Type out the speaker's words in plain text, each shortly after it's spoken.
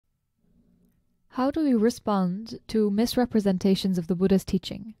How do we respond to misrepresentations of the Buddha's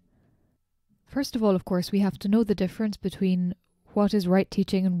teaching? First of all, of course, we have to know the difference between what is right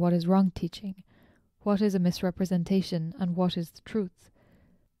teaching and what is wrong teaching. What is a misrepresentation and what is the truth?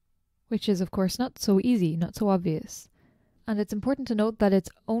 Which is, of course, not so easy, not so obvious. And it's important to note that it's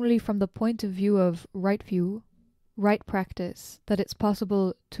only from the point of view, right practice, that it's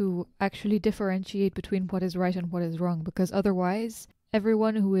possible to actually differentiate between what is right and what is wrong, because otherwise,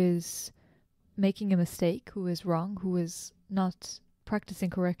 everyone who is making a mistake, who is wrong, who is not practicing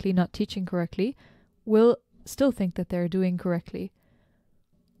correctly, not teaching correctly, will still think that they're doing correctly.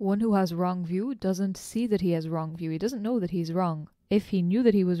 One who has wrong view doesn't see that he has wrong view. He doesn't know that he's wrong. If he knew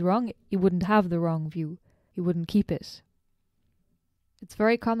that he was wrong, he wouldn't have the wrong view. He wouldn't keep it. It's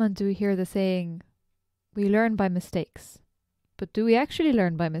very common to hear the saying, we learn by mistakes. But do we actually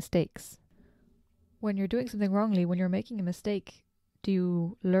learn by mistakes? When you're doing something wrongly, when you're making a mistake, do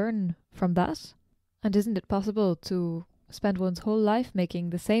you learn from that? And isn't it possible to spend one's whole life making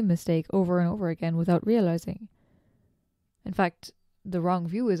the same mistake over and over again without realizing? In fact, the wrong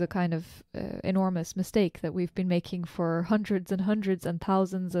view is a kind of enormous mistake that we've been making for hundreds and hundreds and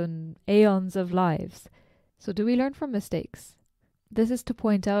thousands and aeons of lives. So do we learn from mistakes? This is to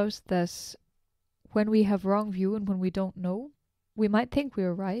point out that when we have wrong view and when we don't know, we might think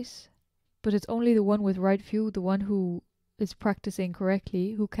we're right, but it's only the one with right view, the one who is practicing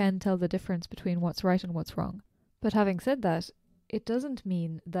correctly, who can tell the difference between what's right and what's wrong. But having said that, it doesn't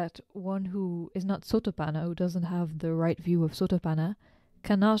mean that one who is not Sotapanna, who doesn't have the right view of Sotapanna,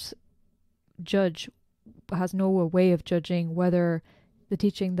 cannot judge, has no way of judging whether the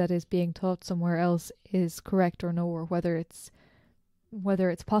teaching that is being taught somewhere else is correct or no, or whether it's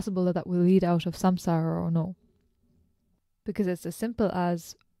possible that will lead out of samsara or no. Because it's as simple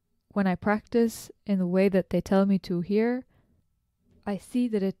as, when I practice in the way that they tell me to here, I see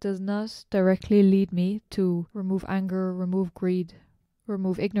that it does not directly lead me to remove anger, remove greed,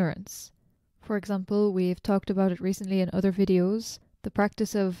 remove ignorance. For example, we've talked about it recently in other videos. The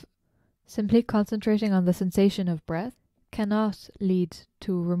practice of simply concentrating on the sensation of breath cannot lead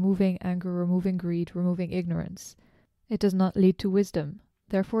to removing anger, removing greed, removing ignorance. It does not lead to wisdom.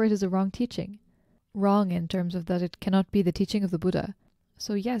 Therefore, it is a wrong teaching. Wrong in terms of that it cannot be the teaching of the Buddha.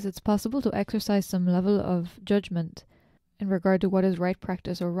 So yes, it's possible to exercise some level of judgment in regard to what is right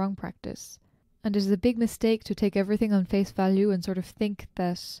practice or wrong practice. And it is a big mistake to take everything on face value and sort of think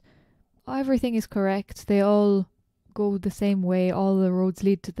that everything is correct, they all go the same way, all the roads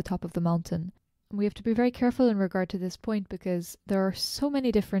lead to the top of the mountain. And we have to be very careful in regard to this point, because there are so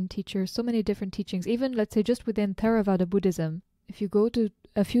many different teachers, so many different teachings, even let's say just within Theravada Buddhism. If you go to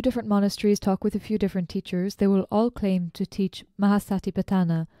a few different monasteries, talk with a few different teachers, they will all claim to teach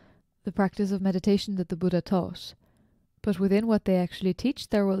Mahasatipatthana, the practice of meditation that the Buddha taught. But within what they actually teach,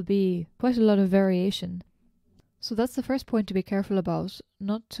 there will be quite a lot of variation. So that's the first point to be careful about,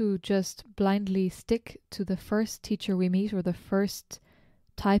 not to just blindly stick to the first teacher we meet or the first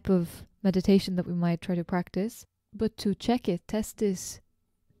type of meditation that we might try to practice, but to check it, test it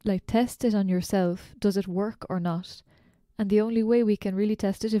on yourself. Does it work or not? And the only way we can really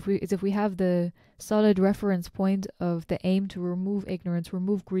test it is if we have the solid reference point of the aim to remove ignorance,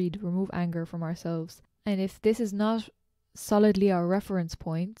 remove greed, remove anger from ourselves. And if this is not solidly our reference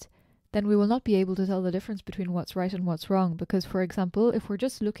point, then we will not be able to tell the difference between what's right and what's wrong. Because, for example, if we're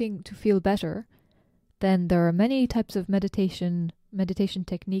just looking to feel better, then there are many types of meditation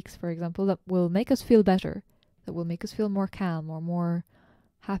techniques, for example, that will make us feel better, that will make us feel more calm or more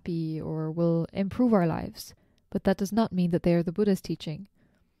happy or will improve our lives. But that does not mean that they are the Buddha's teaching.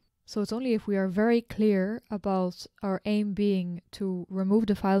 So it's only if we are very clear about our aim being to remove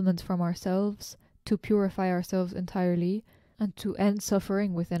defilements from ourselves, to purify ourselves entirely, and to end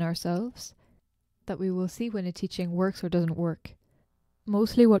suffering within ourselves, that we will see when a teaching works or doesn't work.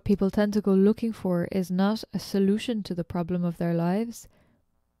 Mostly what people tend to go looking for is not a solution to the problem of their lives,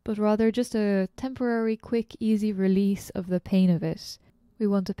 but rather just a temporary, quick, easy release of the pain of it. We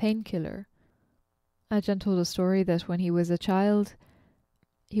want a painkiller. Ajahn told a story that when he was a child,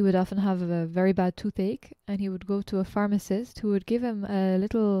 he would often have a very bad toothache, and he would go to a pharmacist who would give him a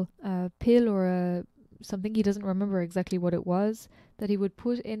little pill or something, he doesn't remember exactly what it was, that he would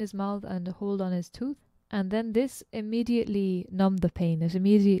put in his mouth and hold on his tooth. And then this immediately numbed the pain. It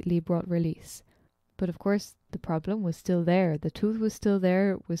immediately brought release. But of course, the problem was still there. The tooth was still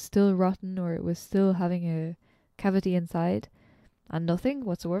there. It was still rotten, or it was still having a cavity inside. And nothing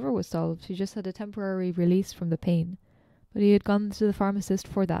whatsoever was solved. He just had a temporary release from the pain. But he had gone to the pharmacist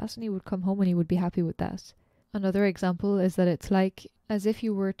for that, and he would come home and he would be happy with that. Another example is that it's like as if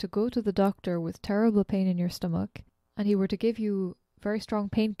you were to go to the doctor with terrible pain in your stomach, and he were to give you very strong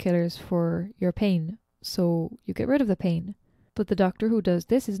painkillers for your pain, so you get rid of the pain. But the doctor who does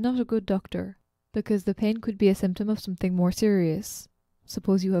this is not a good doctor, because the pain could be a symptom of something more serious.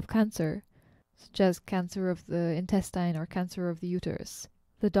 Suppose you have cancer, such as cancer of the intestine or cancer of the uterus.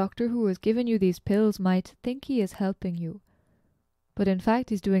 The doctor who has given you these pills might think he is helping you, but in fact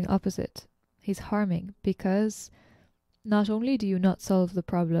he's doing opposite. He's harming, because not only do you not solve the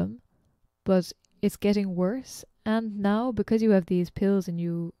problem, but it's getting worse, and now because you have these pills and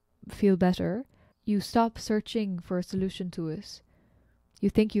you feel better, you stop searching for a solution to it. You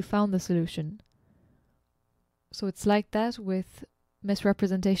think you found the solution. So it's like that with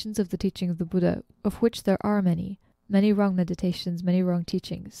misrepresentations of the teaching of the Buddha, of which there are many wrong meditations, many wrong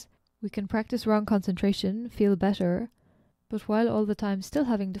teachings. We can practice wrong concentration, feel better, but while all the time still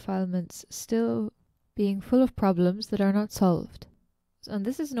having defilements, still being full of problems that are not solved. And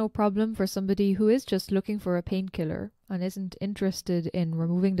this is no problem for somebody who is just looking for a painkiller and isn't interested in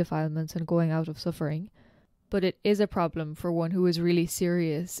removing defilements and going out of suffering. But it is a problem for one who is really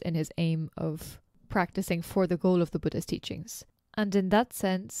serious in his aim of practicing for the goal of the Buddha's teachings. And in that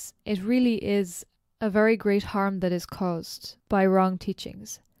sense, it really is a very great harm that is caused by wrong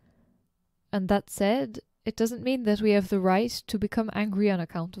teachings. And that said, it doesn't mean that we have the right to become angry on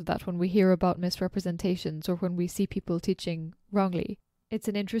account of that when we hear about misrepresentations or when we see people teaching wrongly. It's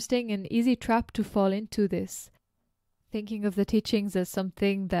an interesting and easy trap to fall into this, thinking of the teachings as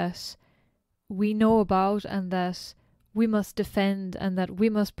something that we know about and that we must defend and that we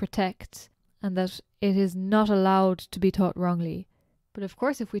must protect and that it is not allowed to be taught wrongly. But of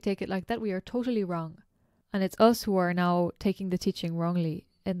course, if we take it like that, we are totally wrong. And it's us who are now taking the teaching wrongly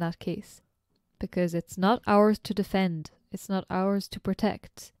in that case. Because it's not ours to defend, it's not ours to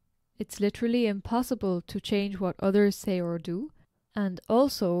protect. It's literally impossible to change what others say or do. And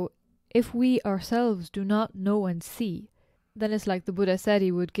also, if we ourselves do not know and see, then it's like the Buddha said.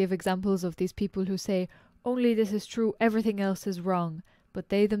 He would give examples of these people who say, only this is true, everything else is wrong. But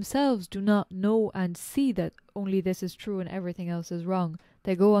they themselves do not know and see that only this is true and everything else is wrong.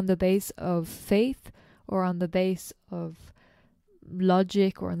 They go on the base of faith or on the base of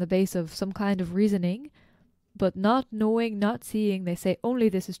logic or on the base of some kind of reasoning, but not knowing, not seeing, they say only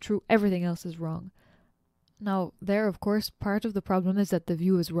this is true, everything else is wrong. Now, there, of course, part of the problem is that the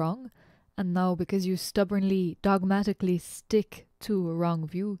view is wrong, and now because you stubbornly, dogmatically stick to a wrong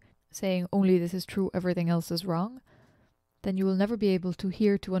view, saying only this is true, everything else is wrong, then you will never be able to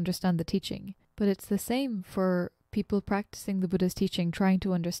hear, to understand the teaching. But it's the same for people practicing the Buddha's teaching, trying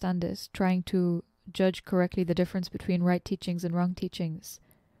to understand it, trying to judge correctly the difference between right teachings and wrong teachings.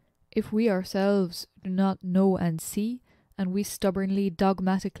 If we ourselves do not know and see, and we stubbornly,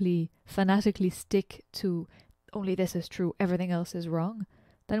 dogmatically, fanatically stick to only this is true, everything else is wrong,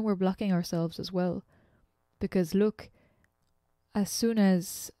 then we're blocking ourselves as well. Because look, as soon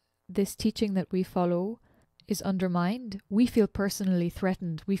as this teaching that we follow is undermined, we feel personally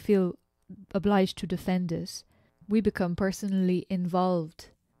threatened, we feel obliged to defend it. We become personally involved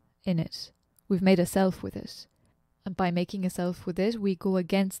in it. We've made a self with it. And by making a self with it, we go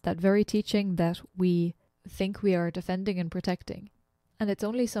against that very teaching that we think we are defending and protecting. And it's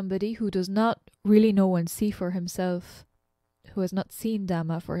only somebody who does not really know and see for himself, who has not seen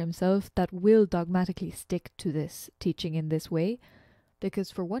Dhamma for himself, that will dogmatically stick to this teaching in this way.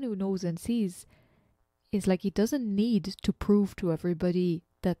 Because for one who knows and sees, it's like he doesn't need to prove to everybody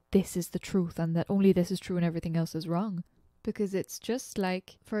that this is the truth and that only this is true and everything else is wrong. Because it's just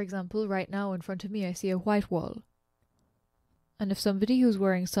like, for example, right now in front of me I see a white wall. And if somebody who's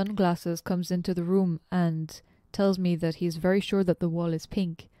wearing sunglasses comes into the room and tells me that he's very sure that the wall is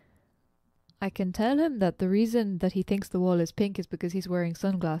pink, I can tell him that the reason that he thinks the wall is pink is because he's wearing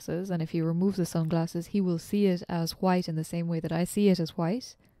sunglasses, and if he removes the sunglasses he will see it as white in the same way that I see it as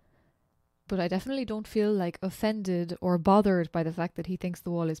white. But I definitely don't feel like offended or bothered by the fact that he thinks the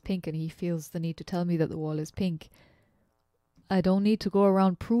wall is pink and he feels the need to tell me that the wall is pink. I don't need to go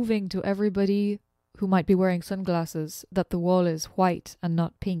around proving to everybody who might be wearing sunglasses that the wall is white and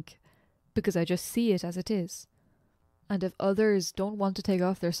not pink, because I just see it as it is. And if others don't want to take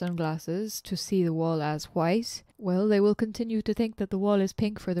off their sunglasses to see the wall as white, well, they will continue to think that the wall is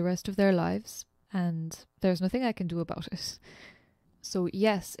pink for the rest of their lives, and there's nothing I can do about it. So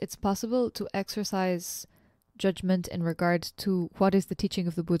yes, it's possible to exercise judgment in regard to what is the teaching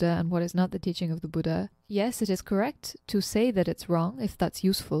of the Buddha and what is not the teaching of the Buddha. Yes, it is correct to say that it's wrong if that's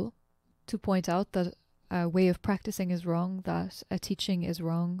useful, to point out that a way of practicing is wrong, that a teaching is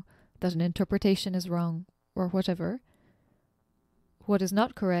wrong, that an interpretation is wrong, or whatever. What is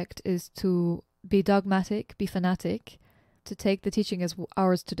not correct is to be dogmatic, be fanatic, to take the teaching as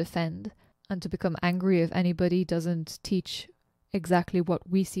ours to defend, and to become angry if anybody doesn't teach exactly what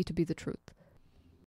we see to be the truth.